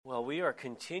we are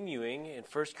continuing in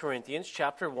 1 Corinthians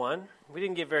chapter 1. We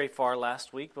didn't get very far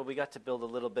last week, but we got to build a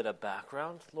little bit of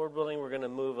background. Lord willing, we're going to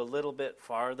move a little bit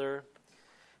farther,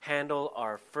 handle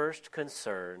our first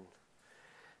concern.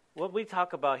 What we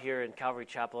talk about here in Calvary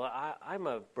Chapel, I'm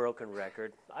a broken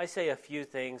record. I say a few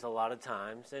things a lot of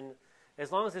times, and as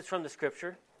long as it's from the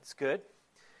Scripture, it's good.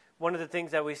 One of the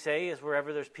things that we say is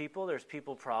wherever there's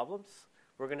people problems.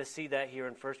 We're going to see that here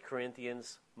in 1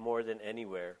 Corinthians more than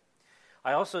anywhere.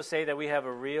 I also say that we have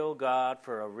a real God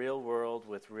for a real world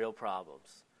with real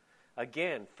problems.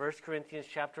 Again, 1 Corinthians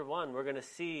chapter 1, we're going to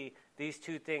see these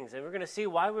two things, and we're going to see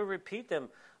why we repeat them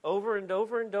over and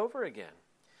over and over again.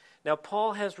 Now,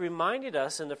 Paul has reminded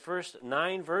us in the first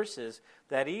 9 verses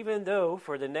that even though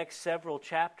for the next several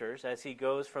chapters, as he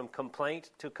goes from complaint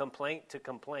to complaint to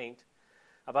complaint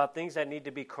about things that need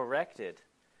to be corrected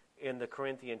in the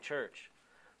Corinthian church,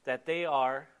 that they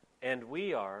are, and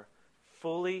we are,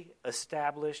 fully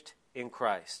established in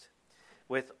Christ.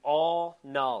 With all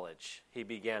knowledge, he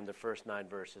began the first 9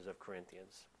 verses of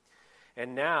Corinthians.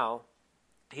 And now,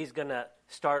 he's going to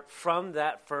start from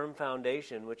that firm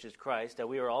foundation, which is Christ, that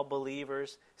we are all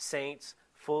believers, saints,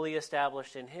 fully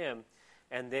established in him,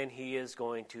 and then he is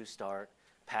going to start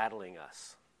paddling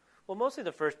us. Well, mostly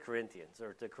the first Corinthians,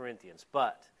 or the Corinthians,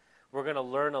 but we're going to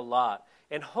learn a lot.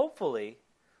 And hopefully,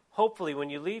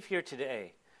 when you leave here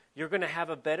today, you're going to have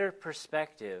a better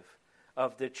perspective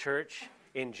of the church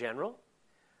in general,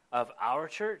 of our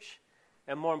church,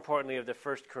 and more importantly of the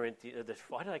first Corinthians.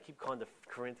 Why do I keep calling the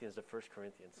Corinthians the first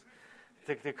Corinthians?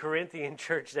 The Corinthian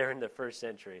church there in the first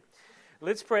century.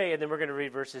 Let's pray, and then we're going to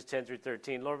read verses 10 through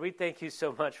 13. Lord, we thank you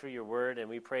so much for your word, and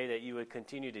we pray that you would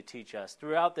continue to teach us.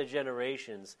 Throughout the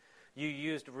generations, you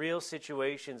used real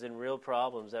situations and real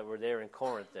problems that were there in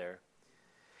Corinth there.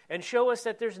 And show us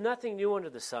that there's nothing new under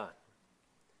the sun.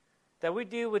 That we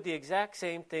deal with the exact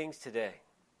same things today.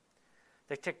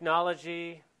 The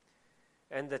technology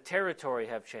and the territory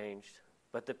have changed,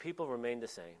 but the people remain the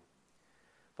same.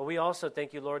 But we also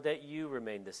thank you, Lord, that you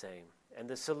remain the same, and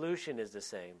the solution is the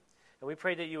same. And we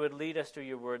pray that you would lead us through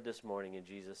your word this morning in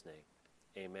Jesus' name.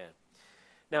 Amen.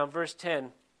 Now in verse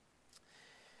 10,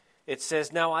 it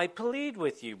says, "Now I plead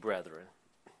with you, brethren,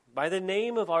 by the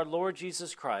name of our Lord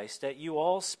Jesus Christ, that you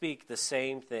all speak the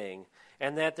same thing,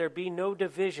 and that there be no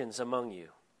divisions among you,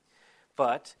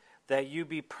 but that you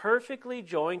be perfectly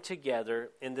joined together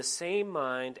in the same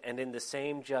mind and in the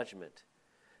same judgment.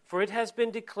 For it has been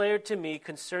declared to me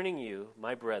concerning you,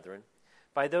 my brethren,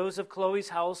 by those of Chloe's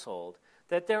household,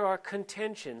 that there are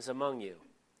contentions among you.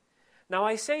 Now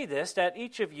I say this, that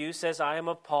each of you says, I am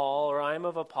of Paul, or I am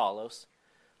of Apollos,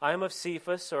 I am of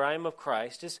Cephas, or I am of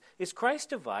Christ. Is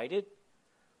Christ divided?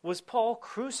 Was Paul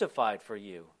crucified for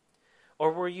you?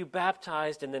 Or were you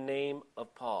baptized in the name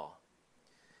of Paul?"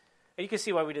 And you can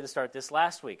see why we didn't start this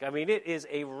last week. I mean, it is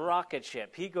a rocket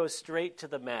ship. He goes straight to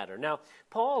the matter. Now,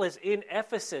 Paul is in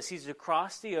Ephesus. He's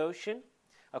across the ocean,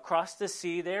 across the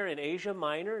sea there in Asia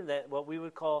Minor, that what we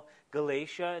would call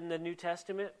Galatia in the New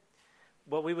Testament,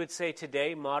 what we would say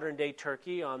today, modern-day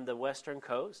Turkey on the western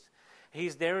coast.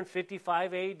 He's there in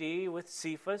 55 A.D. with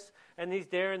Cephas, and he's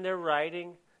there and they're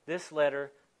writing this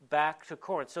letter back to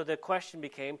Corinth. So the question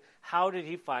became, how did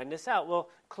he find this out? Well,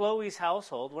 Chloe's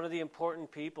household, one of the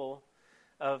important people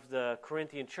of the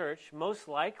Corinthian church, most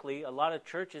likely a lot of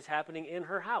church is happening in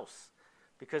her house,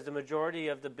 because the majority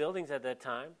of the buildings at that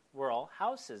time were all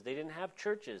houses. They didn't have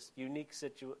churches,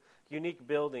 unique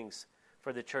buildings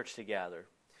for the church to gather.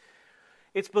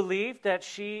 It's believed that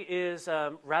she is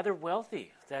rather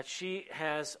wealthy, that she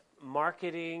has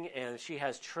marketing and she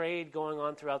has trade going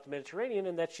on throughout the Mediterranean,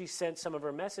 and that she sent some of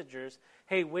her messengers,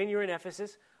 hey, when you're in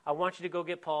Ephesus, I want you to go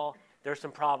get Paul. There's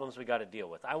some problems we got to deal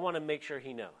with. I want to make sure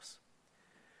he knows.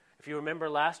 If you remember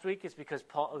last week, it's because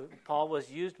Paul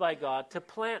was used by God to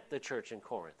plant the church in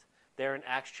Corinth, there in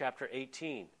Acts chapter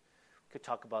 18. We could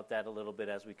talk about that a little bit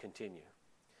as we continue.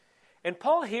 And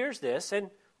Paul hears this,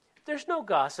 and there's no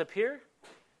gossip here.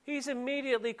 He's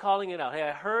immediately calling it out. Hey,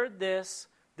 I heard this.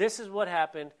 This is what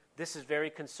happened. This is very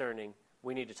concerning.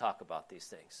 We need to talk about these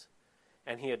things.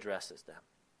 And he addresses them.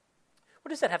 What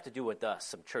does that have to do with us,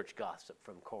 some church gossip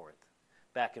from Corinth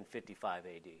back in 55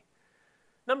 A.D.?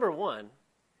 Number one,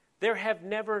 there have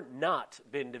never not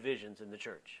been divisions in the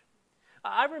church.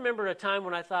 I remember a time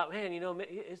when I thought, man,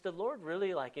 is the Lord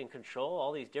really like in control?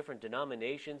 All these different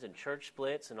denominations and church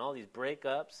splits and all these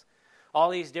breakups, all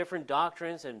these different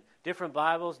doctrines and different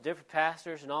Bibles, different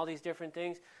pastors and all these different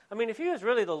things. I mean, if he was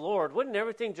really the Lord, wouldn't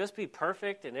everything just be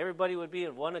perfect and everybody would be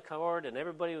in one accord and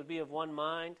everybody would be of one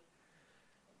mind?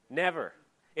 Never.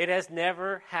 It has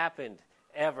never happened,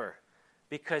 ever,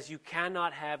 because you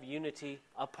cannot have unity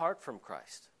apart from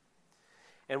Christ.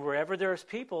 And wherever there's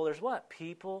people, there's what?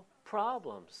 People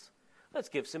problems. Let's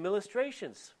give some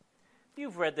illustrations.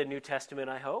 You've read the New Testament,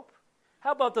 I hope.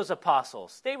 How about those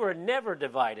apostles? They were never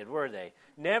divided, were they?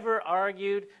 Never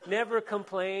argued, never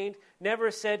complained, never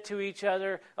said to each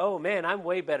other, oh man, I'm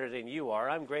way better than you are.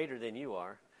 I'm greater than you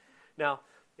are. Now,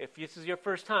 if this is your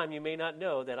first time, you may not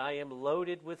know that I am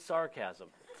loaded with sarcasm.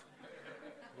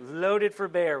 Loaded for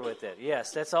bear with it.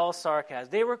 Yes, that's all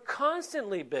sarcasm. They were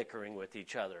constantly bickering with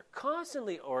each other,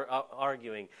 constantly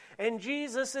arguing. And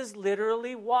Jesus is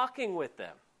literally walking with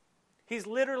them. He's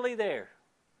literally there.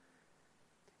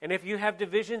 And if you have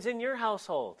divisions in your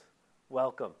household,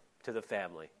 welcome to the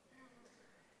family.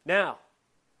 Now,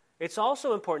 it's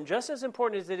also important, just as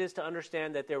important as it is to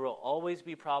understand that there will always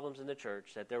be problems in the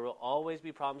church, that there will always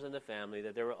be problems in the family,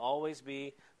 that there will always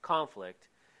be conflict,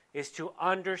 is to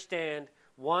understand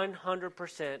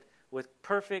 100% with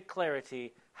perfect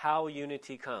clarity how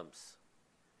unity comes.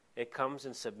 It comes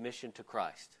in submission to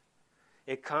Christ.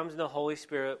 It comes in the Holy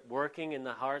Spirit working in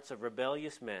the hearts of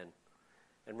rebellious men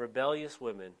and rebellious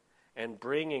women and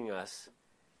bringing us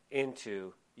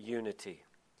into unity.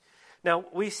 Now,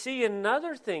 we see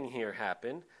another thing here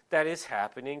happen that is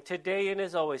happening today and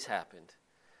has always happened.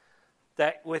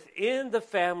 That within the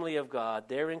family of God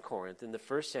there in Corinth in the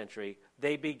first century,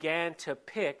 they began to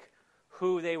pick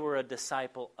who they were a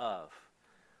disciple of.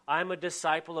 I'm a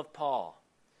disciple of Paul.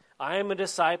 I am a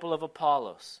disciple of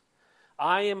Apollos.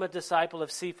 I am a disciple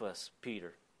of Cephas,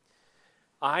 Peter.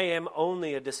 I am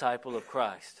only a disciple of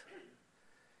Christ.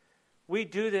 We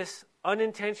do this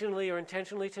unintentionally or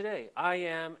intentionally today. I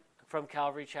am from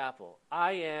Calvary Chapel.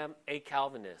 I am a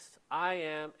Calvinist. I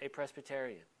am a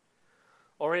Presbyterian.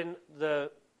 Or in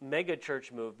the mega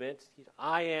church movement,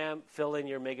 I am, fill in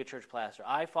your mega church pastor.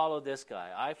 I follow this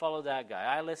guy. I follow that guy.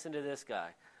 I listen to this guy.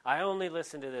 I only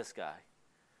listen to this guy.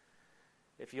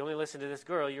 If you only listen to this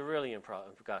girl, you're really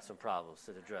got some problems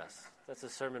to address. That's a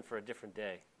sermon for a different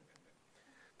day.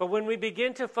 But when we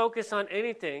begin to focus on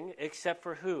anything except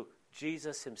for who?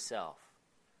 Jesus himself.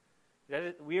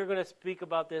 We are going to speak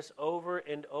about this over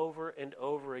and over and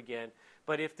over again.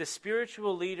 But if the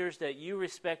spiritual leaders that you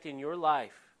respect in your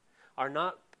life are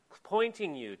not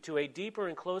pointing you to a deeper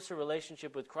and closer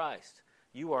relationship with Christ,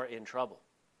 you are in trouble.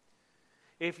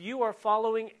 If you are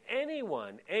following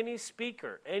anyone, any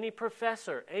speaker, any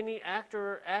professor, any actor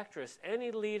or actress,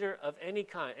 any leader of any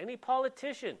kind, any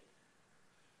politician,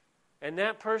 and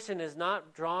that person is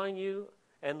not drawing you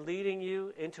and leading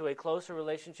you into a closer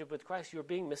relationship with Christ, you're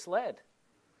being misled,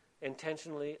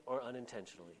 intentionally or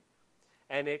unintentionally.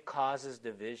 And it causes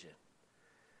division.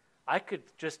 I could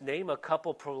just name a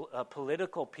couple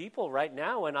political people right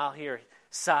now, and I'll hear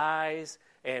sighs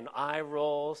and eye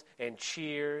rolls and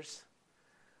cheers.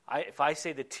 If I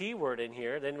say the T word in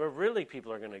here, then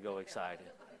people are going to go excited.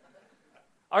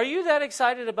 Are you that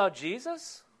excited about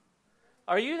Jesus?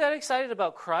 Are you that excited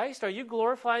about Christ? Are you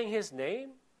glorifying his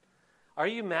name? Are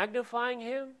you magnifying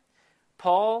him?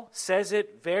 Paul says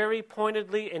it very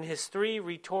pointedly in his 3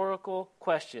 rhetorical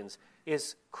questions.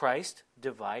 Is Christ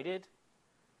divided?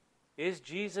 Is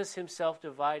Jesus himself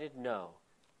divided? No.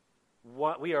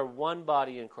 We are one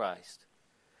body in Christ.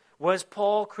 Was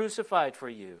Paul crucified for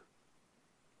you?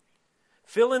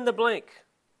 Fill in the blank.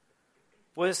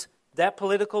 Was that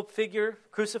political figure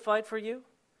crucified for you?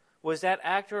 Was that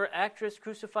actor or actress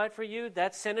crucified for you?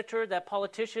 That senator, that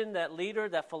politician, that leader,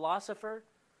 that philosopher?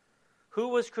 Who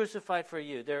was crucified for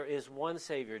you? There is one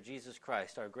Savior, Jesus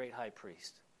Christ, our great high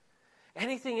priest.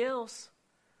 Anything else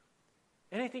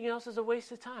is a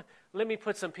waste of time. Let me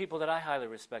put some people that I highly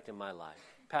respect in my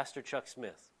life. Pastor Chuck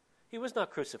Smith. He was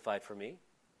not crucified for me.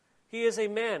 He is a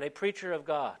man, a preacher of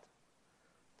God.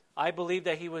 I believe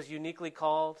that he was uniquely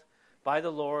called by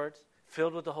the Lord,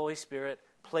 filled with the Holy Spirit,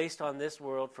 placed on this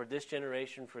world for this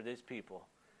generation, for this people.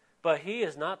 But he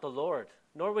is not the Lord,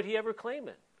 nor would he ever claim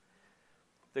it.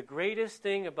 The greatest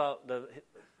thing about the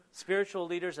spiritual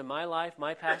leaders in my life,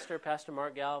 my pastor, Pastor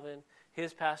Mark Galvin,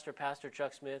 his pastor, Pastor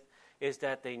Chuck Smith, is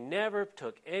that they never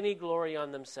took any glory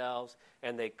on themselves,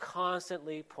 and they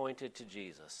constantly pointed to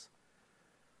Jesus.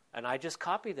 And I just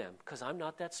copy them, because I'm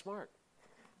not that smart.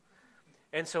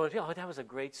 And so, that was a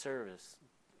great service.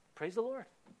 Praise the Lord.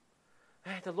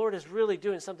 Man, the Lord is really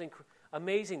doing something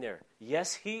amazing there.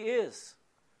 Yes, he is.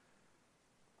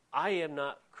 I am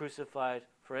not crucified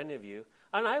for any of you.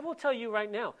 And I will tell you right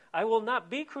now, I will not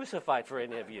be crucified for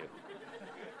any of you.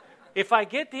 If I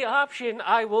get the option,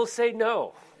 I will say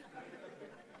no.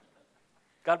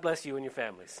 God bless you and your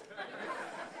families.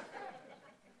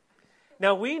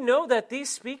 Now, we know that these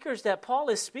speakers that Paul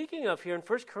is speaking of here in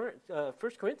 1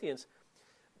 Corinthians,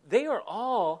 they are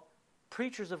all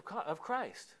preachers of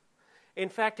Christ. In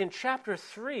fact, in chapter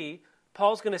 3,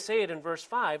 Paul's going to say it in verse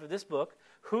 5 of this book.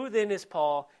 Who then is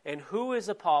Paul and who is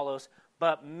Apollos,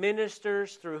 but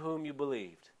ministers through whom you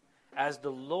believed, as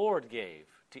the Lord gave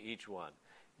to each one.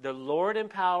 The Lord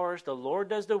empowers, the Lord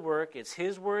does the work. It's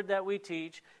His word that we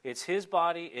teach. It's His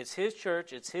body, it's His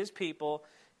church, it's His people.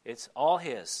 It's all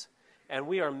His. And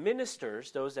we are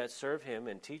ministers, those that serve Him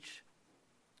and teach.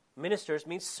 Ministers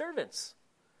means servants.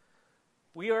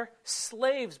 We are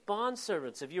slaves,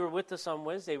 bondservants. If you were with us on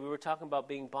Wednesday, we were talking about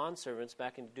being bondservants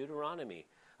back in Deuteronomy,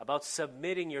 about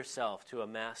submitting yourself to a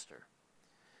master.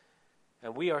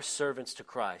 And we are servants to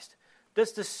Christ.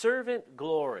 Does the servant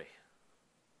glory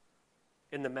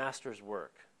in the master's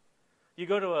work? You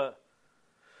go to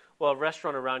a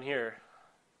restaurant around here,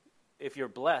 if you're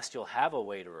blessed, you'll have a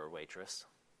waiter or waitress.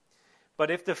 But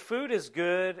if the food is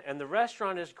good and the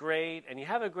restaurant is great and you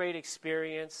have a great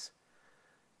experience,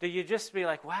 do you just be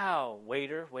like, wow,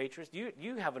 waiter, waitress,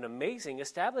 you have an amazing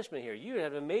establishment here. You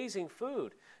have amazing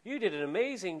food. You did an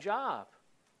amazing job.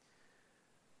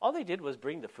 All they did was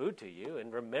bring the food to you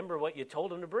and remember what you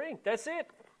told them to bring. That's it.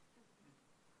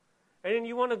 And then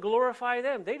you want to glorify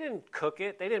them. They didn't cook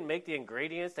it. They didn't make the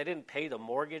ingredients. They didn't pay the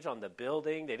mortgage on the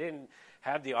building. They didn't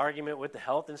have the argument with the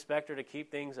health inspector to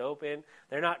keep things open.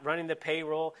 They're not running the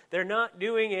payroll. They're not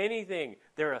doing anything.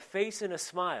 They're a face and a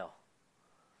smile.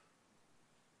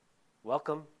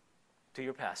 Welcome to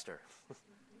your pastor.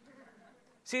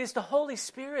 See, it's the Holy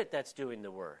Spirit that's doing the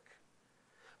work.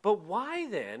 But why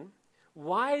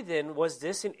then was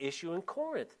this an issue in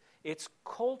Corinth? It's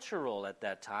cultural at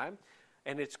that time,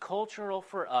 and it's cultural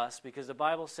for us because the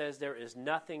Bible says there is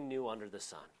nothing new under the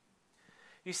sun.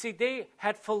 You see, they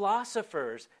had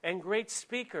philosophers and great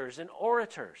speakers and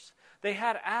orators. They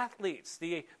had athletes,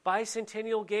 the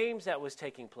bicentennial games that was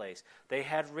taking place. They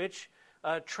had rich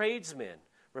tradesmen.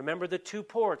 Remember the two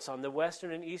ports on the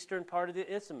western and eastern part of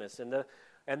the isthmus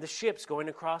and the ships going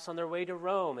across on their way to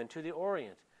Rome and to the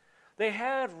Orient. They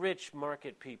had rich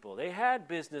market people. They had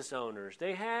business owners.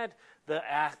 They had the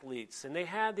athletes, and they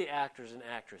had the actors and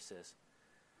actresses.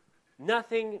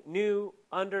 Nothing new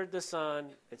under the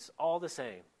sun. It's all the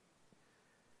same.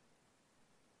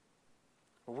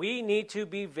 We need to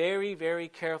be very, very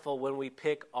careful when we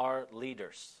pick our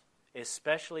leaders,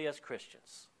 especially as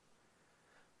Christians.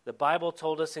 The Bible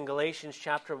told us in Galatians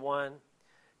chapter 1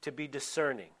 to be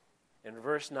discerning. In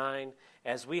verse 9,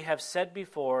 as we have said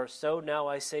before, so now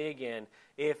I say again,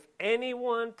 if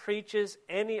anyone preaches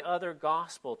any other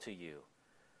gospel to you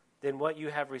than what you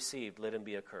have received, let him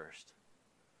be accursed.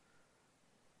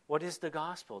 What is the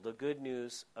gospel? The good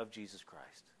news of Jesus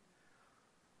Christ.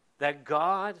 That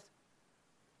God,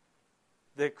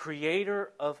 the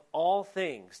creator of all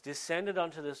things, descended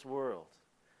onto this world,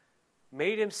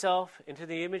 made himself into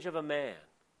the image of a man,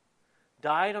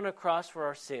 died on a cross for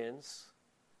our sins,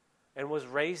 and was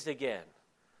raised again.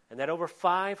 And that over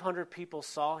 500 people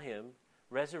saw him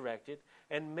resurrected,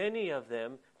 and many of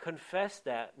them confessed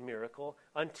that miracle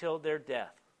until their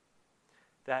death.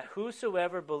 That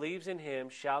whosoever believes in him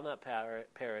shall not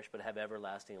perish, but have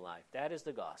everlasting life. That is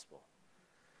the gospel.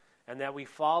 And that we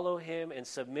follow him and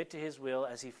submit to his will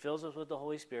as he fills us with the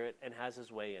Holy Spirit and has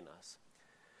his way in us.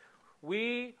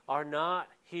 We are not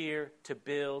here to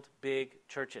build big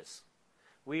churches.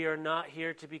 We are not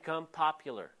here to become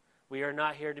popular. We are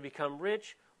not here to become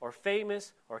rich or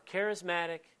famous or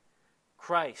charismatic.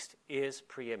 Christ is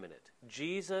preeminent.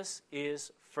 Jesus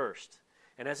is first.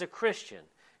 And as a Christian,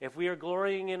 if we are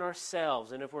glorying in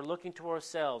ourselves and if we're looking to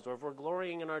ourselves or if we're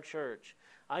glorying in our church,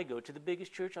 I go to the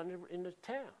biggest church in the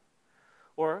town.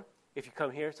 Or if you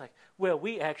come here, it's like, well,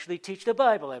 we actually teach the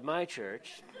Bible at my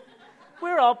church.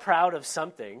 We're all proud of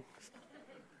something.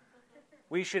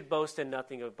 We should boast in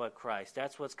nothing but Christ.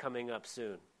 That's what's coming up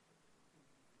soon.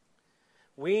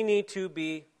 We need to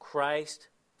be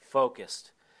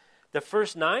Christ-focused. The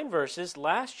first 9 verses,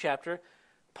 last chapter,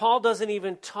 Paul doesn't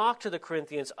even talk to the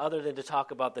Corinthians other than to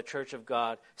talk about the church of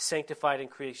God, sanctified in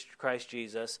Christ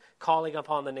Jesus, calling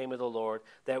upon the name of the Lord,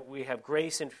 that we have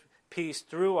grace and peace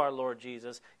through our Lord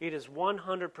Jesus. It is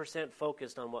 100%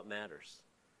 focused on what matters,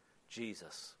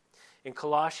 Jesus. In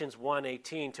Colossians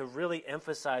 1:18, to really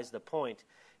emphasize the point,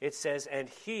 it says, and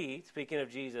he, speaking of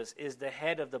Jesus, is the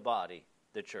head of the body,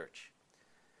 the church,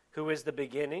 who is the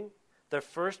beginning, the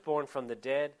firstborn from the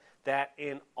dead, that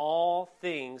in all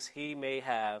things he may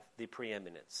have the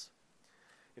preeminence.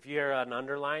 If you're an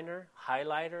underliner,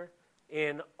 highlighter,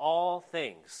 in all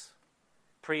things.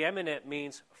 Preeminent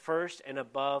means first and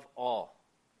above all.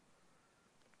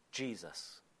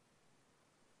 Jesus,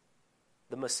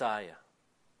 the Messiah,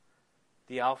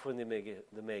 the Alpha and the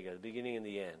Omega, the beginning and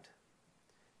the end.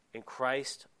 In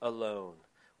Christ alone.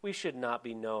 We should not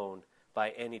be known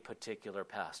by any particular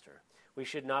pastor. We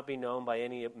should not be known by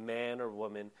any man or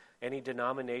woman, any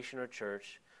denomination or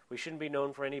church. We shouldn't be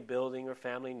known for any building or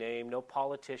family name, no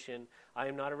politician. I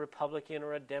am not a Republican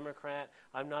or a Democrat.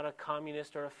 I'm not a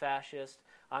communist or a fascist.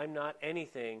 I'm not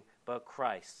anything but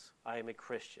Christ. I am a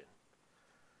Christian.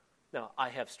 Now, I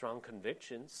have strong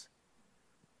convictions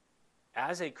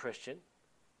as a Christian,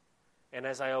 and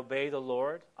as I obey the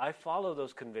Lord, I follow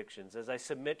those convictions as I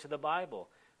submit to the Bible.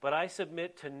 But I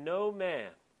submit to no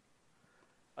man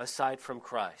aside from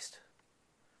Christ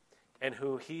and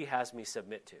who he has me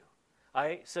submit to.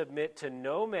 I submit to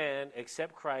no man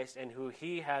except Christ and who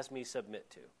he has me submit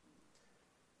to.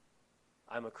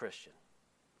 I'm a Christian.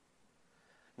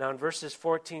 Now in verses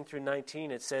 14 through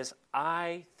 19 it says,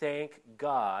 I thank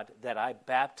God that I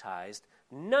baptized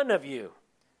none of you.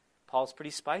 Paul's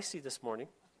pretty spicy this morning.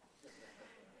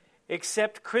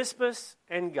 Except Crispus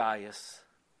and Gaius,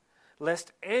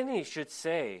 lest any should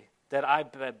say that I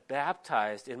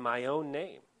baptized in my own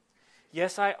name.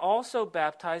 Yes, I also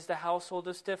baptized the household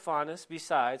of Stephanas.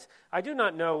 Besides, I do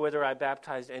not know whether I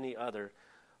baptized any other.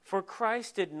 For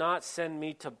Christ did not send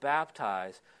me to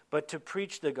baptize, but to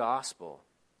preach the gospel,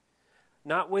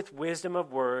 not with wisdom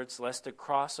of words, lest the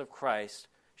cross of Christ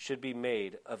should be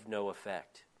made of no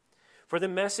effect. For the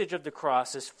message of the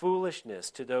cross is foolishness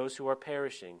to those who are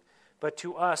perishing, but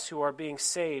to us who are being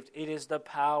saved, it is the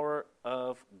power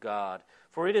of God.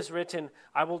 For it is written,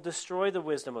 I will destroy the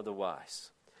wisdom of the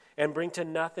wise, and bring to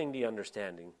nothing the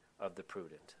understanding of the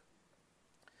prudent.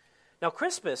 Now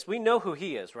Crispus, we know who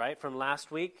he is, right, from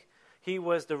last week. He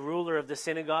was the ruler of the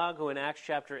synagogue who in Acts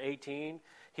chapter 18,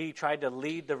 he tried to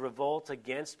lead the revolt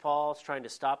against Paul, trying to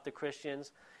stop the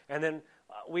Christians. And then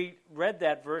we read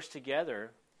that verse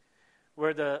together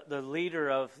where the leader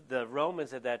of the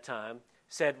Romans at that time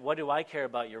said, what do I care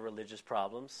about your religious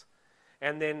problems?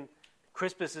 And then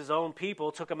Crispus' own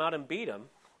people took him out and beat him.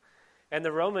 And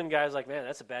the Roman guy was like, man,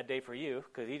 that's a bad day for you,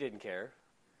 because he didn't care.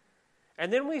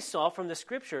 And then we saw from the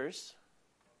scriptures,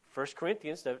 1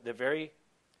 Corinthians,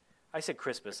 I said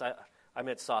Crispus, I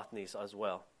meant Sosthenes as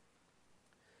well.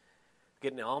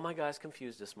 Getting all my guys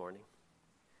confused this morning.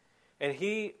 And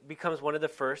he becomes one of the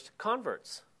first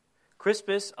converts.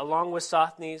 Crispus, along with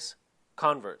Sosthenes,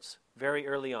 converts very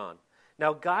early on.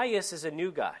 Now Gaius is a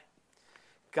new guy.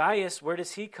 Gaius, where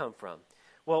does he come from?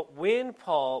 Well, when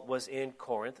Paul was in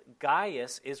Corinth,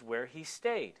 Gaius is where he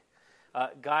stayed.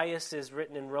 Gaius is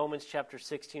written in Romans chapter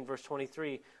 16, verse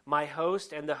 23. My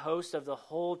host and the host of the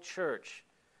whole church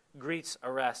greets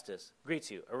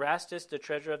you. Erastus, the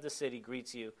treasurer of the city,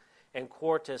 greets you, and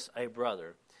Quartus, a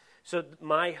brother. So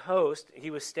my host,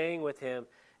 he was staying with him,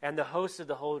 and the host of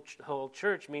the whole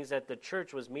church means that the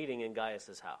church was meeting in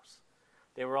Gaius' house.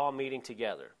 They were all meeting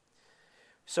together.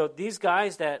 So these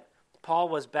guys that Paul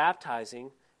was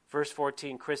baptizing, verse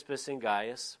 14, Crispus and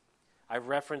Gaius. I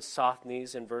referenced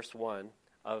Sosthenes in verse 1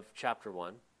 of chapter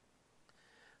 1.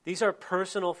 These are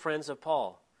personal friends of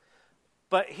Paul.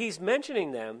 But he's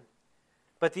mentioning them,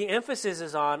 but the emphasis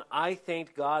is on, I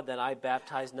thank God that I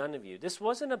baptized none of you. This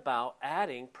wasn't about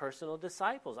adding personal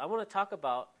disciples. I want to talk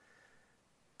about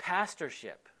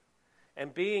pastorship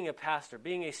and being a pastor,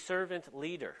 being a servant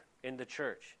leader in the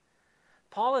church.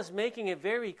 Paul is making it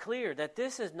very clear that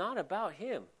this is not about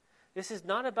him. This is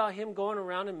not about him going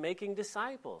around and making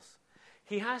disciples.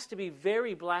 He has to be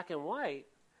very black and white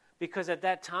because at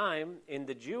that time in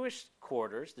the Jewish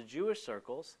quarters, the Jewish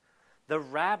circles, the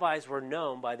rabbis were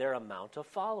known by their amount of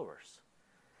followers.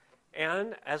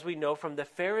 And as we know from the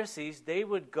Pharisees, they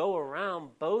would go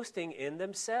around boasting in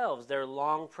themselves, their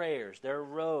long prayers, their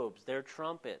robes, their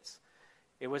trumpets.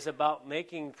 It was about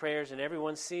making prayers and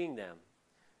everyone seeing them.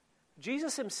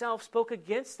 Jesus himself spoke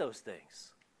against those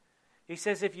things. He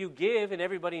says, if you give and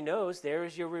everybody knows, there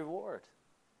is your reward.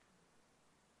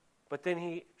 But then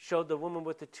he showed the woman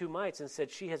with the 2 mites and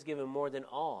said, she has given more than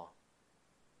all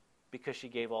because she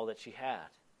gave all that she had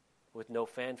with no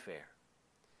fanfare.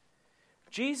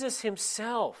 Jesus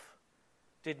himself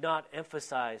did not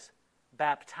emphasize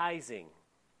baptizing.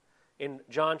 In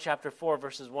John chapter 4,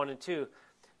 verses 1 and 2,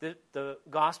 the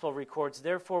gospel records,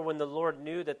 therefore, when the Lord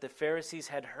knew that the Pharisees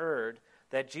had heard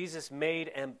that Jesus made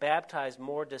and baptized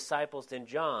more disciples than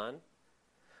John,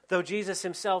 though Jesus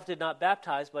himself did not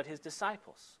baptize, but his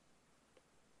disciples.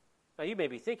 Now, you may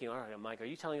be thinking, all right, Mike, are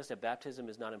you telling us that baptism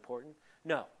is not important?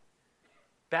 No.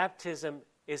 Baptism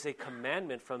is a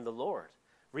commandment from the Lord.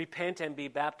 Repent and be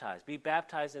baptized. Be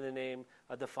baptized in the name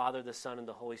of the Father, the Son, and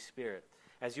the Holy Spirit,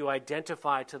 as you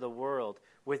identify to the world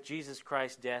with Jesus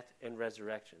Christ's death and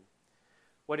resurrection.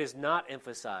 What is not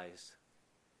emphasized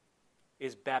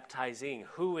is baptizing.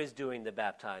 Who is doing the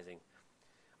baptizing?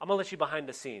 I'm going to let you behind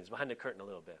the scenes, behind the curtain a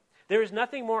little bit. There is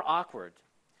nothing more awkward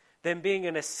than being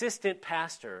an assistant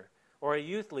pastor or a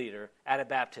youth leader at a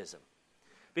baptism.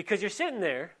 Because you're sitting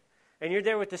there, and you're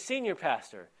there with the senior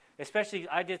pastor. Especially,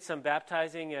 I did some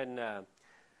baptizing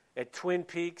at Twin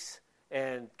Peaks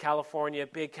and California,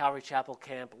 big Calvary Chapel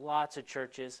camp, lots of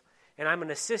churches. And I'm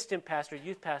an assistant pastor,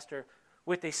 youth pastor,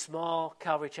 with a small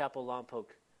Calvary Chapel Lompoc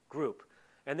group.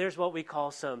 And there's what we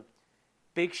call some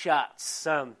big shots,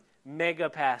 some mega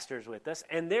pastors with us,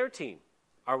 and their team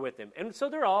are with them. And so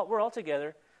we're all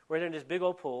together. We're in this big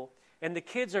old pool, and the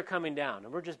kids are coming down,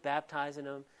 and we're just baptizing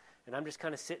them, and I'm just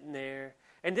kind of sitting there.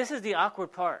 And this is the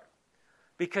awkward part,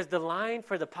 because the line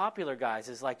for the popular guys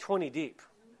is like 20 deep.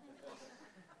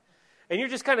 And you're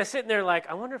just kind of sitting there like,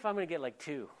 I wonder if I'm going to get like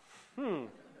 2.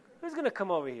 Who's going to come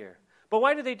over here? But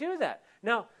why do they do that?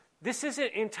 Now, this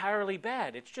isn't entirely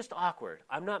bad. It's just awkward.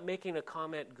 I'm not making a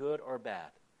comment good or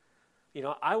bad. You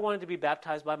know, I wanted to be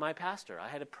baptized by my pastor. I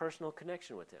had a personal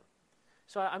connection with him.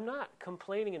 So I'm not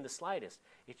complaining in the slightest.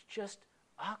 It's just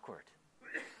awkward.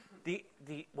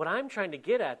 What I'm trying to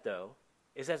get at, though,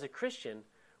 is as a Christian,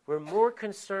 we're more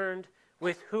concerned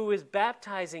with who is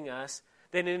baptizing us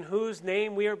than in whose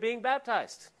name we are being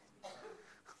baptized.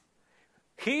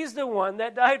 He's the one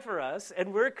that died for us,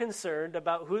 and we're concerned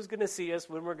about who's going to see us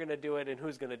when we're going to do it and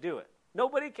who's going to do it.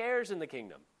 Nobody cares in the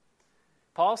kingdom.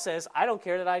 Paul says, I don't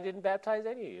care that I didn't baptize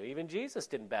any of you. Even Jesus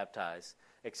didn't baptize,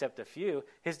 except a few.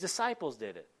 His disciples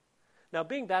did it. Now,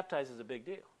 being baptized is a big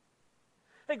deal.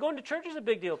 Hey, going to church is a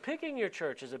big deal. Picking your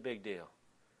church is a big deal.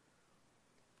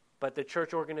 But the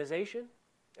church organization,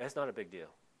 that's not a big deal.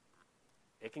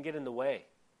 It can get in the way.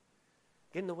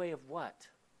 Get in the way of what?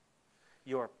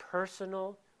 Your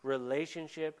personal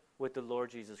relationship with the Lord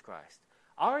Jesus Christ.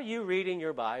 Are you reading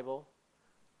your Bible?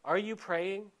 Are you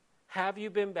praying? Have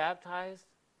you been baptized?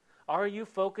 Are you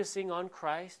focusing on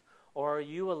Christ? Or are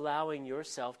you allowing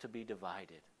yourself to be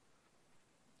divided?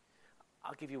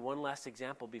 I'll give you one last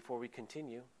example before we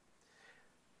continue.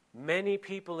 Many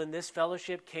people in this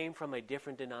fellowship came from a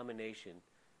different denomination.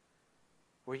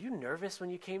 Were you nervous when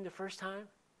you came the first time?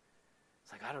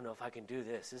 It's like, I don't know if I can do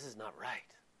this. This is not right.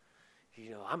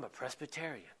 You know, I'm a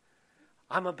Presbyterian.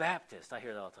 I'm a Baptist. I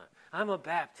hear that all the time. I'm a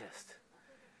Baptist.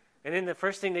 And then the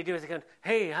first thing they do is they go,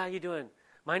 hey, how you doing?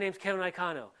 My name's Kevin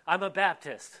Icano. I'm a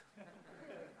Baptist.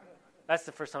 That's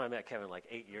the first time I met Kevin, like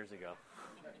 8 years ago.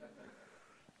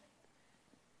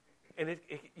 And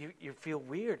you feel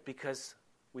weird because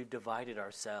we've divided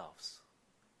ourselves.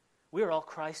 We are all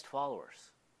Christ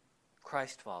followers.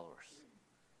 Christ followers.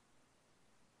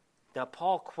 Now,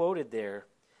 Paul quoted there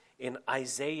in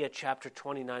Isaiah chapter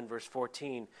 29, verse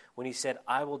 14, when he said,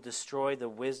 I will destroy the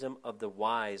wisdom of the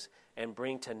wise and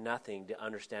bring to nothing the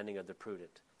understanding of the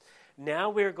prudent.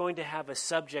 Now we're going to have a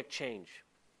subject change.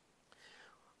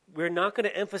 We're not going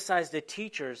to emphasize the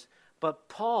teachers, but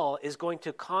Paul is going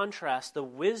to contrast the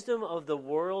wisdom of the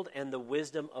world and the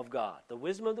wisdom of God. The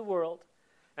wisdom of the world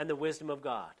and the wisdom of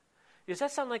God. Does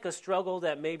that sound like a struggle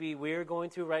that maybe we're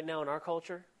going through right now in our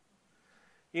culture?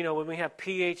 You know, when we have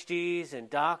PhDs and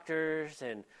doctors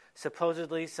and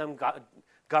supposedly some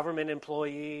government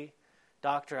employee,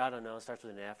 doctor, I don't know, starts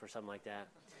with an F or something like that.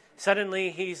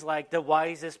 Suddenly he's like the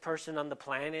wisest person on the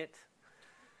planet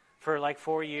for like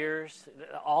 4 years.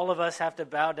 All of us have to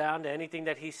bow down to anything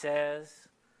that he says.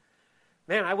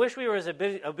 Man, I wish we were as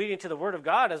obedient to the Word of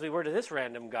God as we were to this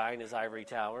random guy in his ivory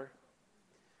tower.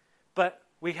 But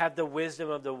we have the wisdom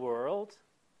of the world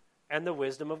and the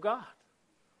wisdom of God.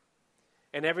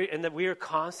 And that we are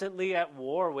constantly at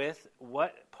war with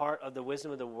what part of the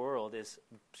wisdom of the world is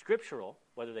scriptural,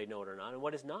 whether they know it or not, and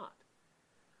what is not.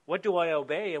 What do I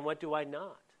obey and what do I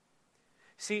not?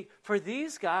 See, for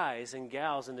these guys and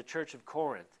gals in the church of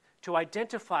Corinth to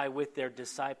identify with their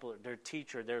disciple, their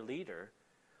teacher, their leader,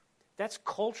 that's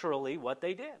culturally what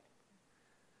they did.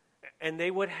 And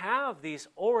they would have these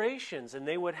orations and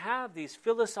they would have these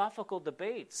philosophical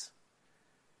debates.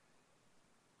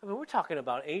 I mean, we're talking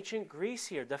about ancient Greece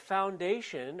here. The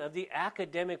foundation of the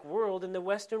academic world in the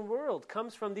Western world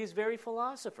comes from these very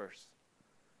philosophers.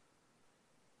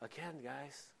 Again,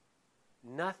 guys,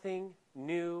 nothing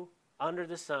new under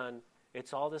the sun.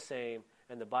 It's all the same.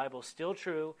 And the Bible's still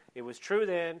true. It was true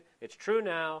then. It's true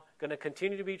now. Going to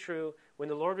continue to be true. When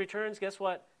the Lord returns, guess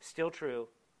what? Still true.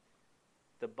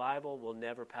 The Bible will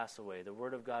never pass away. The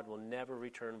Word of God will never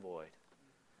return void.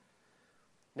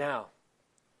 Now,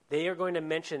 they are going to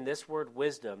mention this word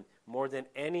wisdom more than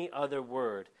any other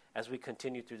word as we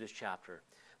continue through this chapter.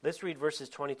 Let's read verses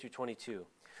 20 through 22.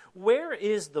 Where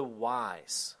is the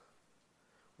wise?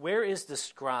 Where is the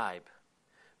scribe?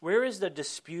 Where is the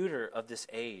disputer of this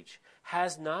age?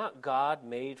 Has not God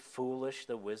made foolish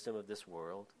the wisdom of this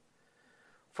world?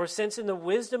 For since in the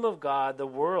wisdom of God, the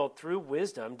world through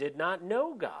wisdom did not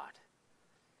know God,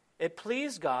 it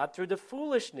pleased God through the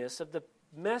foolishness of the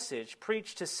message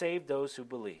preached to save those who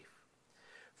believe.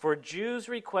 For Jews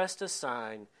request a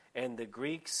sign, and the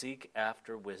Greeks seek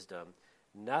after wisdom.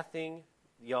 Nothing,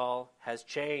 y'all, has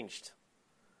changed.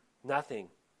 Nothing.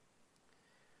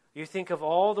 You think of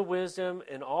all the wisdom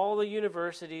and all the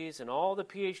universities and all the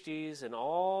PhDs and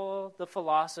all the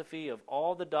philosophy of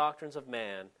all the doctrines of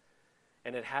man,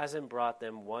 and it hasn't brought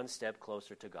them one step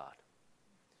closer to God.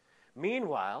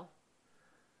 Meanwhile,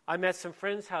 I'm at some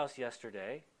friend's house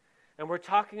yesterday, and we're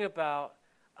talking about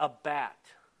a bat.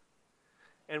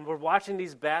 And we're watching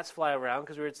these bats fly around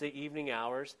because it's the evening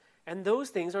hours, and those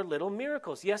things are little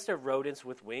miracles. Yes, they're rodents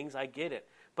with wings, I get it.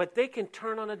 But they can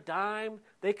turn on a dime.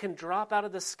 They can drop out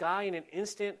of the sky in an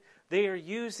instant. They are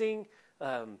using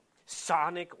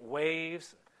sonic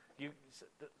waves.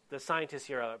 The scientists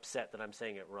here are upset that I'm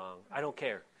saying it wrong. I don't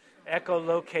care.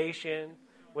 Echolocation,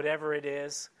 whatever it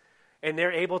is. And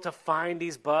they're able to find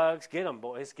these bugs. Get them,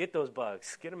 boys. Get those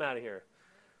bugs. Get them out of here.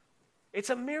 It's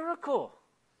a miracle.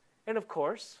 And of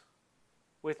course,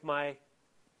 with my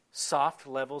soft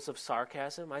levels of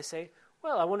sarcasm, I say,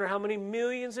 well, I wonder how many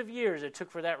millions of years it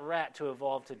took for that rat to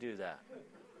evolve to do that.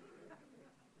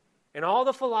 And all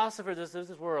the philosophers of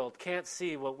this world can't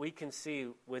see what we can see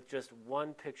with just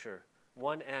one picture,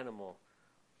 one animal,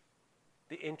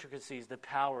 the intricacies, the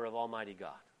power of Almighty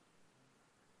God.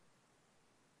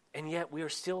 And yet we are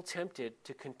still tempted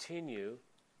to continue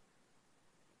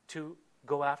to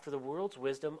go after the world's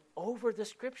wisdom over the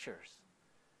Scriptures.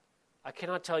 I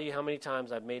cannot tell you how many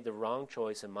times I've made the wrong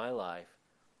choice in my life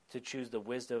to choose the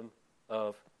wisdom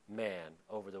of man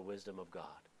over the wisdom of God.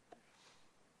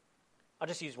 I'll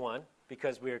just use one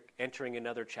because we're entering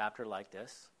another chapter like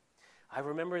this. I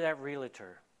remember that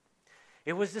realtor.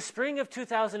 It was the spring of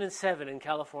 2007 in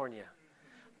California.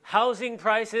 Housing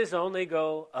prices only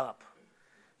go up.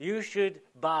 You should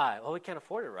buy. Oh, we can't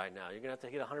afford it right now. You're going to have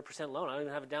to get a 100% loan. I don't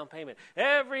even have a down payment.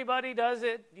 Everybody does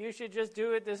it. You should just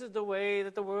do it. This is the way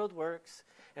that the world works.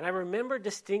 And I remember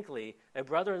distinctly a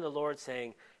brother in the Lord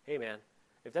saying, hey, man,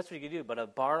 if that's what you can do, but a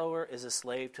borrower is a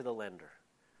slave to the lender.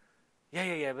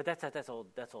 Yeah, but that's old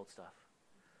stuff.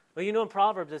 Well, you know in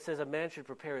Proverbs it says a man should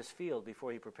prepare his field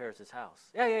before he prepares his house.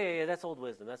 Yeah, that's old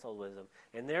wisdom.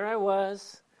 And there I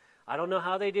was. I don't know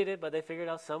how they did it, but they figured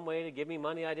out some way to give me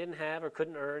money I didn't have or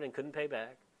couldn't earn and couldn't pay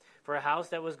back for a house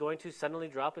that was going to suddenly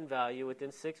drop in value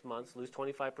within 6 months, lose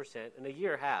 25%, in a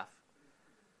year, half.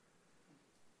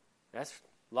 That's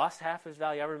lost half its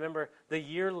value. I remember the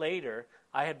year later,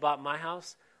 I had bought my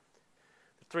house,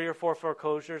 3 or 4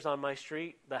 foreclosures on my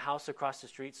street. The house across the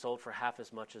street sold for half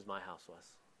as much as my house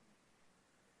was.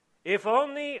 If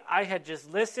only I had just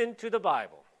listened to the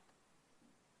Bible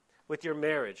with your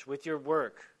marriage, with your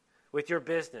work, with your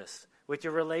business, with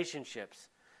your relationships,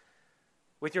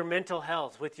 with your mental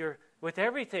health, with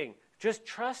everything. Just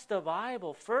trust the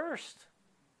Bible first.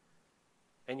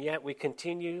 And yet we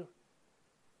continue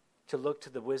to look to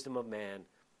the wisdom of man.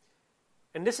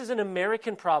 And this is an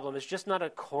American problem. It's just not a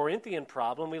Corinthian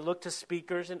problem. We look to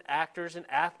speakers and actors and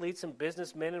athletes and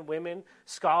businessmen and women,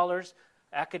 scholars,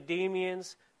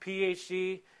 academians,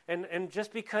 PhD, and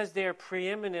just because they're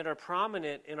preeminent or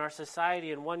prominent in our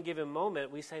society in one given moment,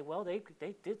 we say, well, they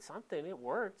did something. It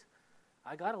worked.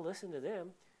 I got to listen to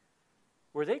them.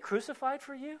 Were they crucified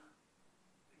for you?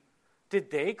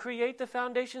 Did they create the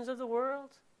foundations of the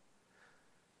world?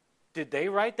 Did they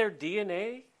write their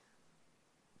DNA?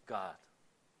 God.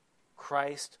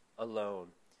 Christ alone.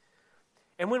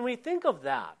 And when we think of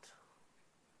that,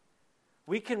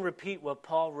 we can repeat what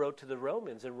Paul wrote to the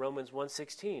Romans in Romans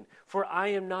 1:16. For I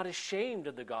am not ashamed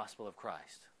of the gospel of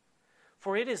Christ,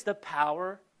 for it is the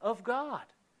power of God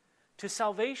to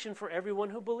salvation for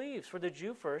everyone who believes, for the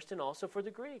Jew first and also for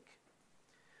the Greek.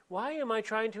 Why am I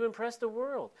trying to impress the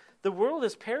world? The world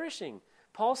is perishing.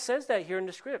 Paul says that here in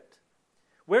the script.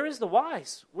 Where is the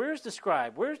wise? Where is the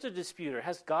scribe? Where is the disputer?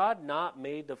 Has God not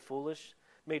made foolish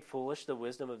the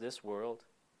wisdom of this world?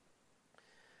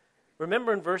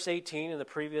 Remember in verse 18 in the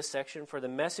previous section, for the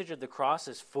message of the cross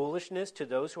is foolishness to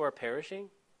those who are perishing,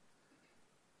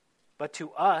 but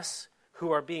to us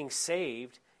who are being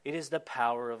saved, it is the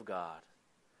power of God.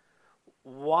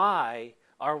 Why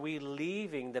are we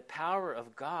leaving the power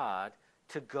of God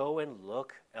to go and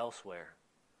look elsewhere?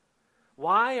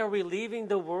 Why are we leaving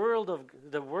the Word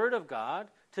of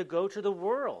God to go to the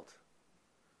world?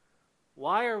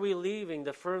 Why are we leaving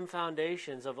the firm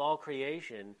foundations of all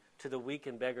creation to the weak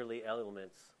and beggarly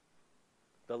elements,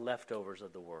 the leftovers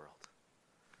of the world?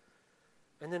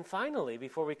 And then finally,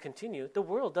 before we continue, the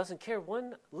world doesn't care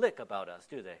one lick about us,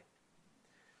 do they?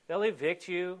 They'll evict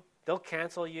you. They'll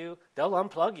cancel you. They'll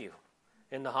unplug you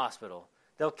in the hospital.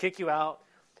 They'll kick you out.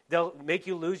 They'll make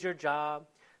you lose your job.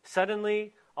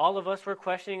 Suddenly, all of us were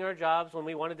questioning our jobs when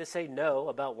we wanted to say no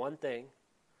about one thing.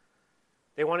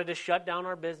 They wanted to shut down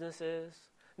our businesses.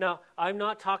 Now, I'm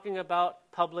not talking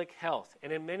about public health.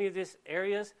 And in many of these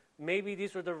areas, maybe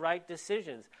these were the right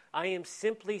decisions. I am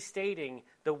simply stating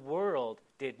the world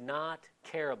did not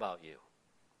care about you.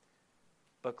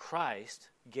 But Christ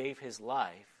gave his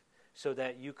life so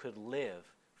that you could live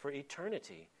for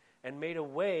eternity and made a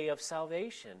way of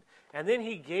salvation. And then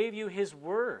he gave you his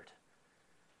word.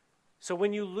 So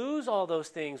when you lose all those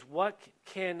things, what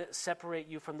can separate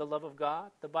you from the love of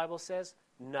God? The Bible says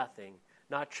nothing.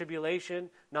 Not tribulation,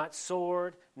 not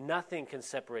sword, nothing can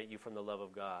separate you from the love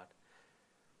of God.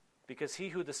 Because he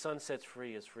who the Son sets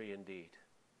free is free indeed.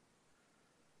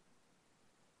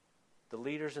 The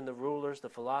leaders and the rulers, the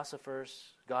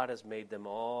philosophers, God has made them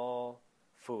all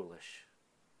foolish.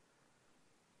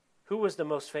 Who was the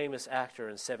most famous actor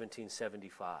in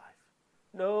 1775?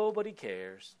 Nobody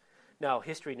cares. Now,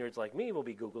 history nerds like me will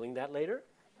be Googling that later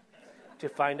to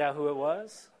find out who it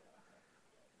was.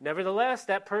 Nevertheless,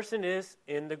 that person is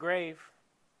in the grave.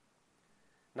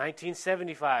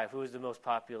 1975, who was the most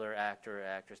popular actor or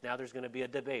actress? Now there's going to be a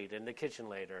debate in the kitchen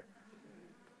later.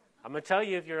 I'm going to tell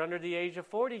you, if you're under the age of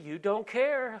 40, you don't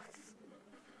care.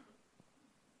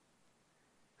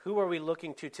 Who are we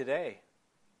looking to today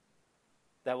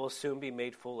that will soon be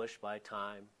made foolish by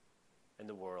time and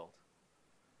the world?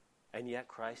 And yet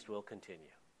Christ will continue.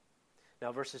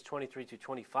 Now verses 23 to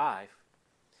 25.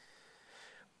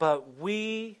 But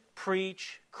we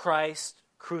preach Christ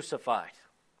crucified.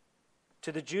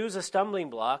 To the Jews a stumbling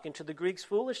block, and to the Greeks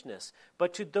foolishness.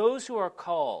 But to those who are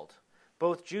called,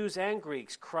 both Jews and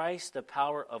Greeks, Christ the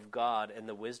power of God and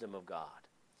the wisdom of God.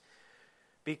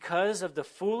 Because of the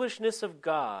foolishness of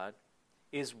God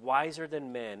is wiser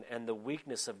than men, and the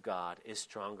weakness of God is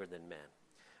stronger than men.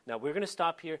 Now we're going to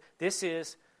stop here. This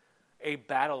is a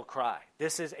battle cry.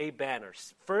 This is a banner.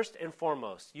 First and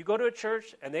foremost, you go to a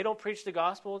church and they don't preach the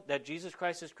gospel that Jesus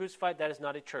Christ is crucified, that is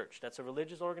not a church. That's a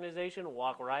religious organization.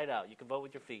 Walk right out. You can vote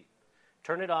with your feet.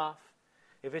 Turn it off.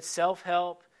 If it's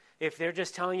self-help, if they're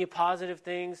just telling you positive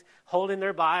things, holding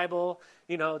their Bible,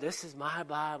 this is my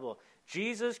Bible.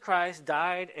 Jesus Christ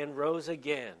died and rose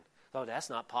again. Oh, that's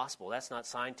not possible. That's not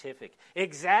scientific.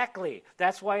 Exactly.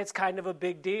 That's why it's kind of a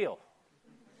big deal.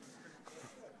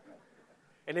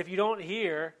 And if you don't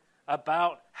hear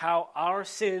about how our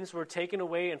sins were taken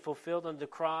away and fulfilled on the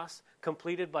cross,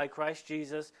 completed by Christ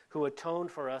Jesus, who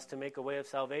atoned for us to make a way of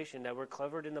salvation, that we're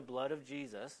covered in the blood of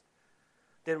Jesus,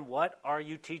 then what are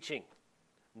you teaching?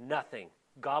 Nothing.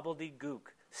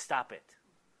 Gobbledygook. Stop it.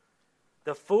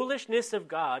 The foolishness of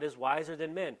God is wiser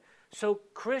than men. So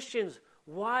Christians,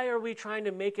 why are we trying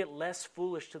to make it less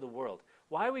foolish to the world?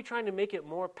 Why are we trying to make it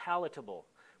more palatable?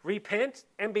 Repent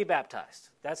and be baptized.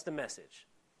 That's the message.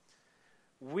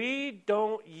 We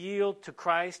don't yield to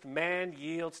Christ. Man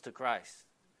yields to Christ.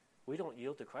 We don't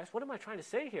yield to Christ. What am I trying to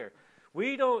say here?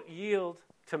 We don't yield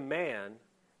to man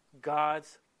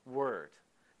God's word.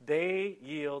 They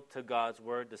yield to God's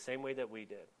word the same way that we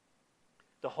did.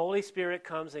 The Holy Spirit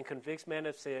comes and convicts man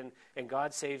of sin, and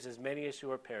God saves as many as who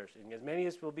are perishing. As many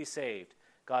as will be saved,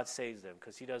 God saves them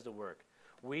because he does the work.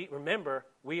 Remember,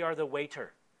 we are the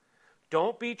waiter.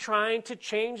 Don't be trying to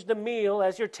change the meal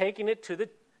as you're taking it to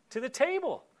the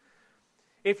table.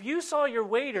 If you saw your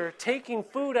waiter taking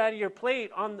food out of your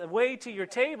plate on the way to your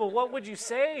table, what would you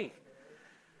say?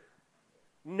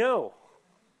 No.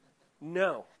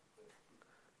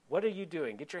 What are you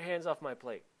doing? Get your hands off my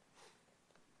plate.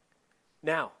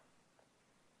 Now,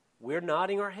 we're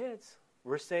nodding our heads.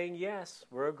 We're saying yes,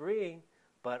 we're agreeing,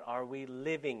 but are we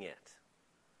living it?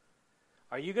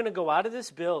 Are you going to go out of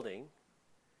this building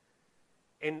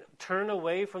and turn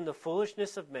away from the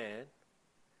foolishness of man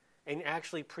and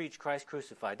actually preach Christ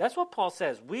crucified? That's what Paul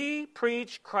says. We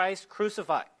preach Christ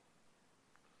crucified.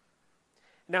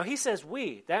 Now he says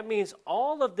we. That means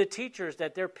all of the teachers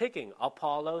that they're picking,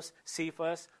 Apollos,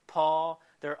 Cephas, Paul,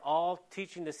 they're all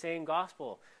teaching the same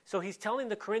gospel. So he's telling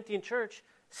the Corinthian church,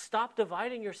 stop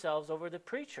dividing yourselves over the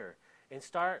preacher and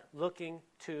start looking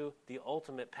to the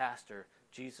ultimate pastor,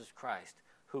 Jesus Christ,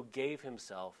 who gave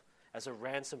himself as a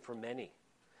ransom for many,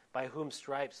 by whom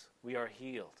stripes we are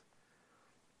healed.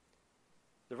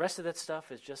 The rest of that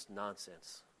stuff is just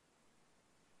nonsense.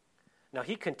 Now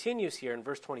he continues here in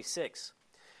verse 26.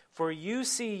 For you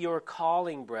see your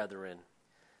calling, brethren,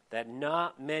 that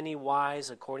not many wise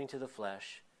according to the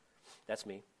flesh, that's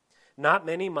me, not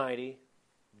many mighty,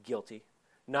 guilty,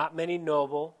 not many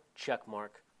noble, check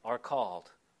mark, are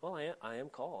called. Well, I am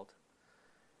called.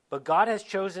 But God has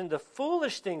chosen the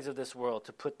foolish things of this world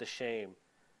to put to shame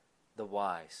the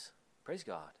wise. Praise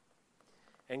God.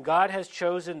 And God has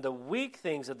chosen the weak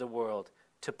things of the world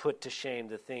to put to shame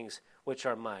the things which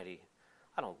are mighty.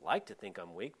 I don't like to think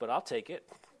I'm weak, but I'll take it.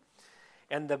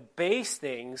 And the base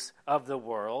things of the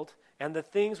world and the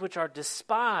things which are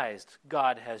despised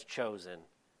God has chosen.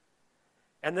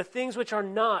 And the things which are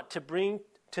not, to bring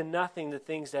to nothing the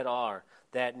things that are,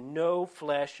 that no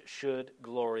flesh should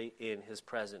glory in his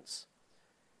presence.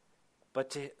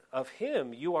 But of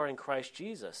him you are in Christ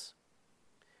Jesus,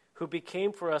 who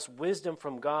became for us wisdom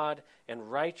from God and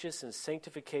righteous and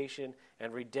sanctification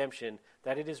and redemption,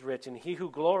 that it is written, he who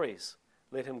glories,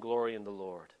 let him glory in the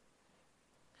Lord.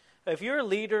 If you're a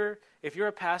leader, if you're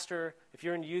a pastor, if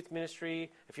you're in youth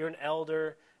ministry, if you're an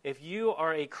elder, if you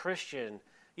are a Christian,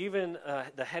 even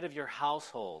the head of your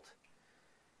household,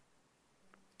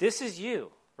 this is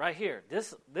you right here.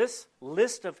 This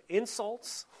list of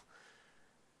insults,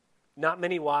 not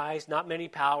many wise, not many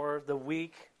power, the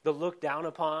weak, the looked down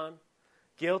upon,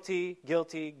 guilty,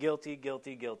 guilty, guilty,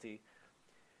 guilty, guilty.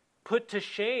 Put to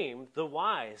shame the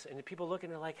wise. And the people looking,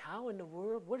 they're like, how in the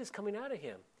world? What is coming out of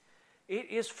him?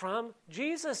 It is from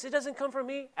Jesus. It doesn't come from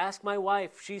me. Ask my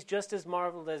wife. She's just as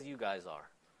marveled as you guys are.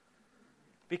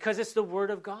 Because it's the Word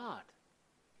of God.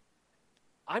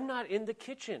 I'm not in the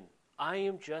kitchen. I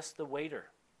am just the waiter.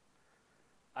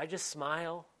 I just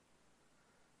smile.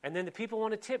 And then the people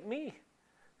want to tip me.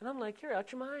 And I'm like, you're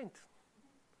out your mind.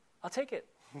 I'll take it.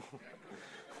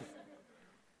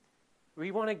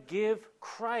 We want to give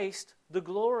Christ the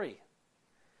glory.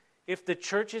 If the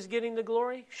church is getting the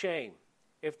glory, shame.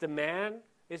 If the man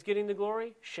is getting the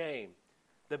glory, shame.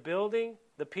 The building,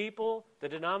 the people, the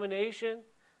denomination,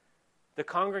 the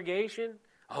congregation,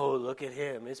 oh, look at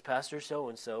him. It's Pastor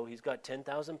so-and-so. He's got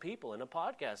 10,000 people and a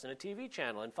podcast and a TV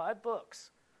channel and 5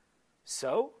 books.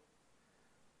 So,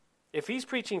 if he's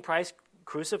preaching Christ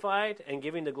crucified and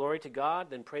giving the glory to God,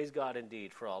 then praise God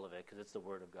indeed for all of it, because it's the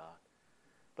Word of God.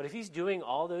 But if he's doing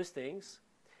all those things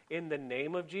in the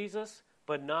name of Jesus,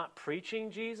 but not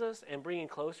preaching Jesus and bringing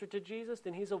closer to Jesus,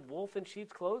 then he's a wolf in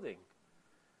sheep's clothing.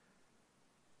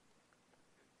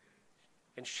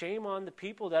 And shame on the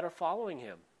people that are following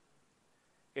him,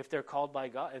 if they're called by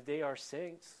God, if they are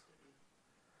saints.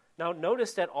 Now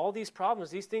notice that all these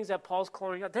problems, these things that Paul's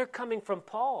calling out, they're coming from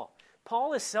Paul.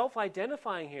 Paul is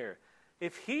self-identifying here.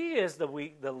 If he is the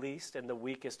least and the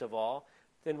weakest of all,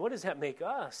 then what does that make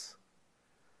us?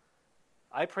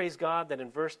 I praise God that in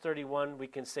verse 31 we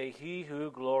can say, he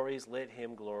who glories, let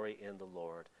him glory in the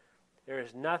Lord. There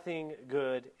is nothing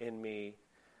good in me.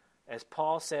 As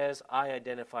Paul says, I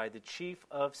identify the chief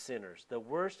of sinners, the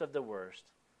worst of the worst.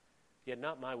 Yet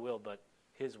not my will, but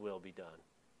his will be done.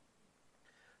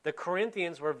 The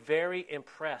Corinthians were very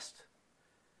impressed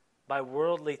by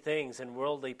worldly things and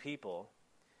worldly people.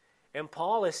 And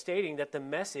Paul is stating that the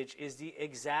message is the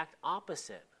exact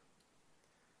opposite.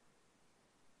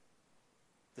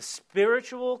 The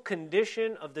spiritual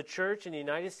condition of the church in the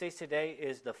United States today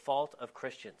is the fault of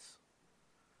Christians.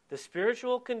 The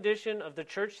spiritual condition of the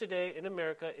church today in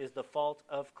America is the fault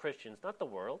of Christians, not the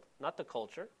world, not the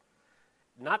culture,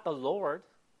 not the Lord.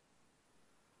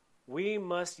 We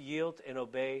must yield and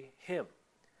obey him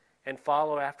and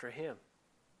follow after him.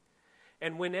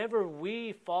 And whenever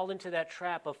we fall into that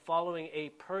trap of following a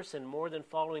person more than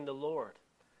following the Lord,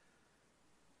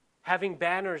 having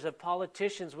banners of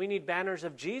politicians, we need banners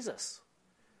of Jesus.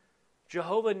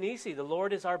 Jehovah Nissi, the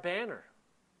Lord is our banner.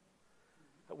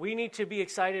 We need to be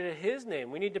excited at his name.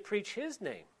 We need to preach his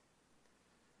name.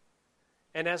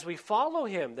 And as we follow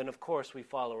him, then of course we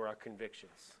follow our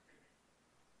convictions.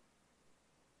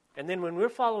 And then when we're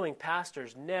following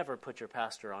pastors, never put your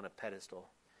pastor on a pedestal.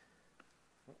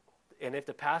 And if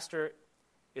the pastor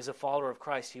is a follower of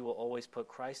Christ, he will always put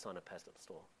Christ on a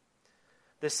pedestal.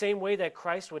 The same way that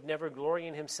Christ would never glory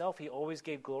in himself, he always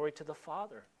gave glory to the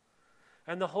Father.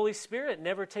 And the Holy Spirit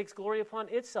never takes glory upon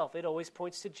itself. It always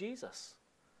points to Jesus.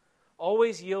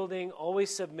 Always yielding,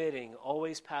 always submitting,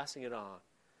 always passing it on.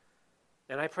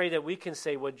 And I pray that we can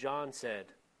say what John said,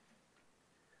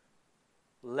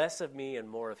 less of me and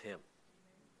more of him.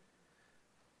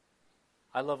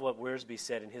 I love what Wiersbe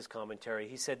said in his commentary.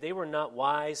 He said, they were not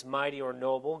wise, mighty, or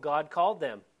noble. God called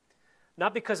them.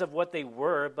 Not because of what they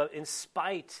were, but in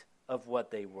spite of what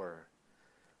they were.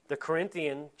 The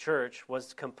Corinthian church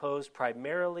was composed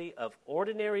primarily of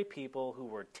ordinary people who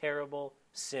were terrible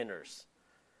sinners.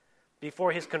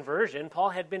 Before his conversion, Paul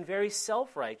had been very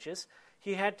self-righteous.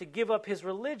 He had to give up his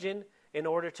religion in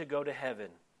order to go to heaven.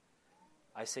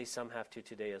 I say some have to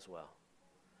today as well.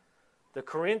 The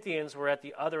Corinthians were at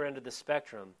the other end of the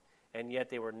spectrum, and yet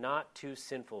they were not too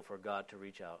sinful for God to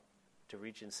reach out to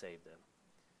reach and save them.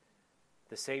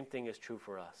 The same thing is true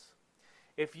for us.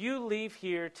 If you leave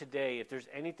here today, if there's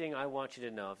anything I want you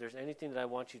to know, if there's anything that I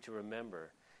want you to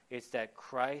remember, it's that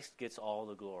Christ gets all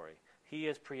the glory. He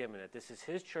is preeminent. This is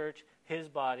his church, his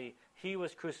body. He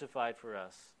was crucified for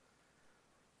us.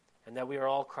 And that we are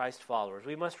all Christ followers.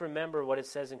 We must remember what it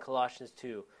says in Colossians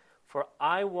 2. For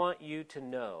I want you to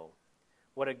know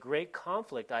what a great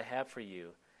conflict I have for you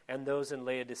and those in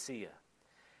Laodicea.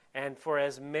 And for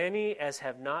as many as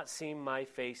have not seen my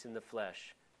face in the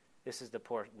flesh, this is the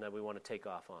portion that we want to take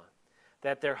off on,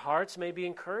 that their hearts may be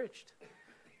encouraged,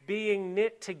 being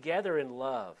knit together in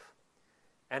love,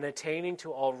 and attaining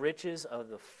to all riches of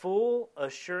the full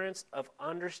assurance of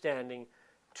understanding,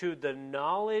 to the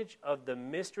knowledge of the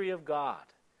mystery of God,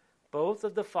 both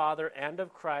of the Father and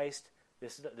of Christ.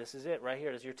 This is it right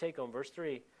here. This is your take home, verse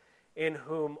 3. In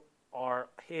whom are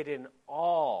hidden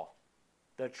all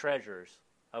the treasures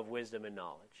of wisdom and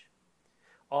knowledge.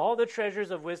 All the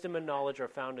treasures of wisdom and knowledge are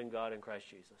found in God and Christ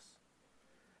Jesus.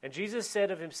 And Jesus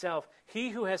said of himself,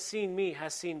 he who has seen me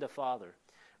has seen the Father.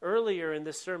 Earlier in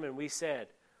this sermon we said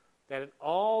that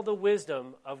all the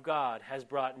wisdom of God has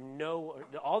brought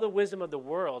all the wisdom of the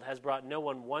world has brought no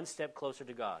one step closer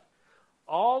to God.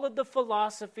 All of the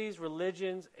philosophies,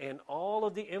 religions, and all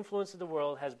of the influence of the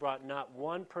world has brought not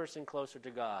one person closer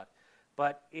to God.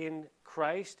 But in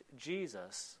Christ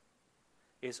Jesus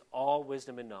is all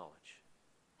wisdom and knowledge.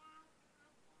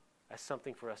 That's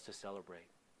something for us to celebrate,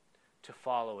 to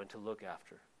follow, and to look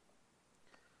after.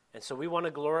 And so we want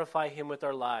to glorify him with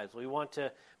our lives. We want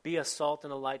to be a salt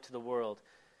and a light to the world.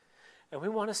 And we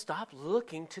want to stop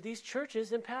looking to these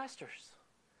churches and pastors.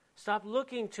 Stop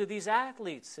looking to these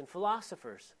athletes and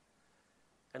philosophers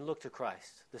and look to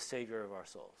Christ, the Savior of our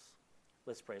souls.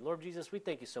 Let's pray. Lord Jesus, we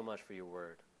thank you so much for your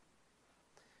word.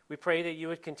 We pray that you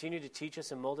would continue to teach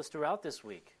us and mold us throughout this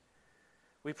week.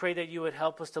 We pray that you would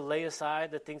help us to lay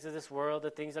aside the things of this world, the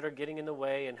things that are getting in the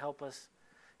way, and help us,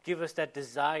 give us that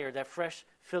desire, that fresh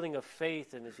filling of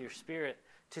faith and of your Spirit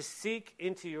to seek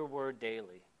into your word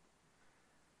daily,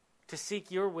 to seek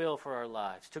your will for our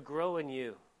lives, to grow in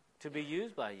you, to be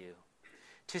used by you,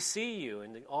 to see you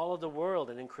in all of the world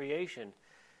and in creation,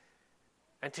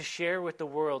 and to share with the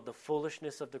world the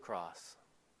foolishness of the cross,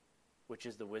 which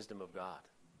is the wisdom of God,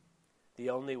 the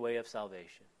only way of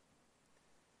salvation.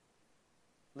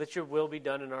 Let your will be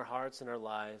done in our hearts and our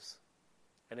lives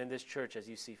and in this church as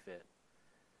you see fit.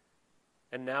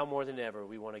 And now more than ever,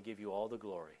 we want to give you all the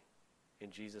glory.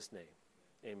 In Jesus' name,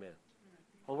 amen.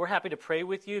 Well, we're happy to pray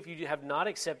with you. If you have not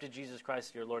accepted Jesus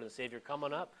Christ as your Lord and Savior, come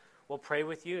on up. We'll pray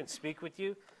with you and speak with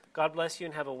you. God bless you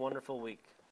and have a wonderful week.